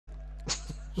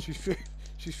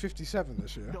She's 57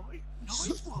 this year.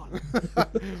 Nice one.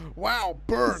 Wow,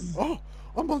 burn! Oh,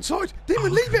 I'm onside.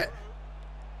 Demon, leave it.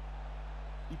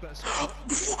 You better stop.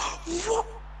 What?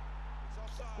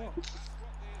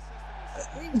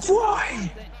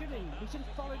 Why? We should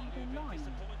have followed the line.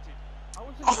 I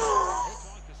wasn't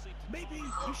Oh, Maybe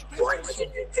you should. why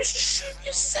didn't you just shoot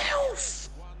yourself?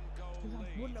 I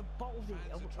wouldn't have bottled it.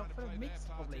 I would have missed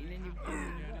probably, and then you.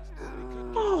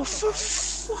 Oh, for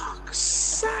fuck's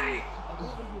sake! I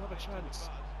wonder if you have a chance.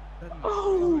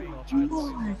 Oh my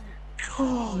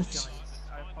god!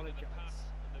 I apologise.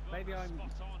 Maybe I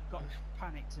got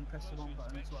panicked and pressed the wrong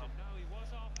button as well.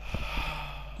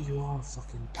 You are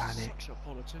fucking panicked. Such a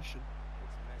politician.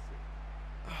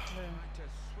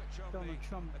 Donald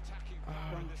Trump.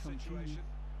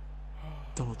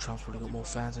 Donald Trump's probably got more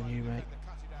fans than you, mate.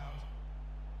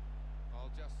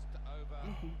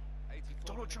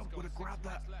 Donald Trump would have grabbed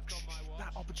that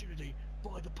opportunity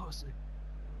by the pussy.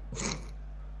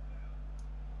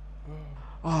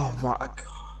 Oh my god.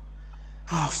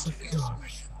 Oh, for God.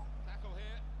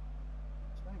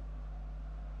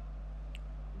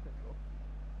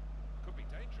 Could be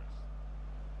dangerous.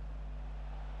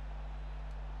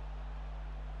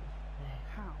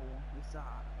 How is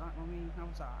that? I mean,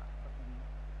 how's that?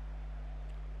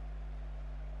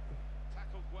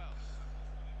 Tackled well.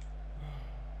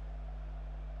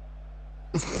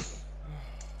 Stopped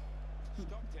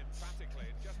emphatically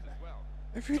and just as well.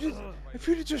 If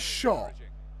you'd have just shot.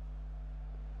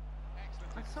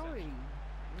 I'm sorry.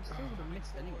 We still would have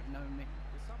missed anyway, knowing me.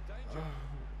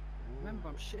 Remember,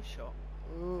 I'm shit shot.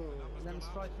 And then the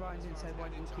strike right in and said, why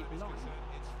didn't you keep the line?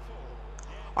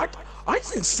 I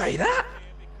didn't say that!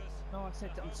 No, I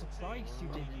said that I'm surprised you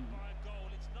didn't.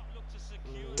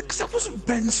 Because that wasn't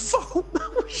Ben's fault,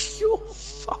 that was your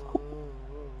fault.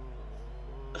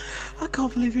 I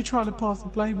can't believe you're trying to pass the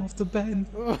blame off to Ben.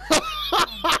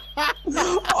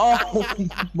 Oh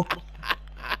my.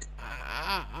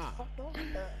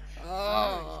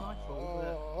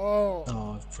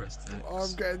 Oh, I've pressed X.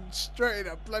 I'm getting straight in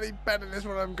a bloody bed in this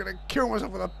one. I'm gonna kill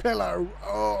myself with a pillow.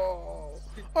 Oh,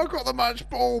 I've got the match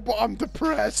ball, but I'm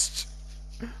depressed.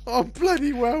 I'm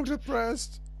bloody well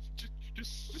depressed.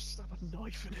 Just stab a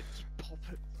knife in it, just pop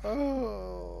it.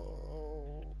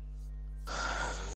 Oh.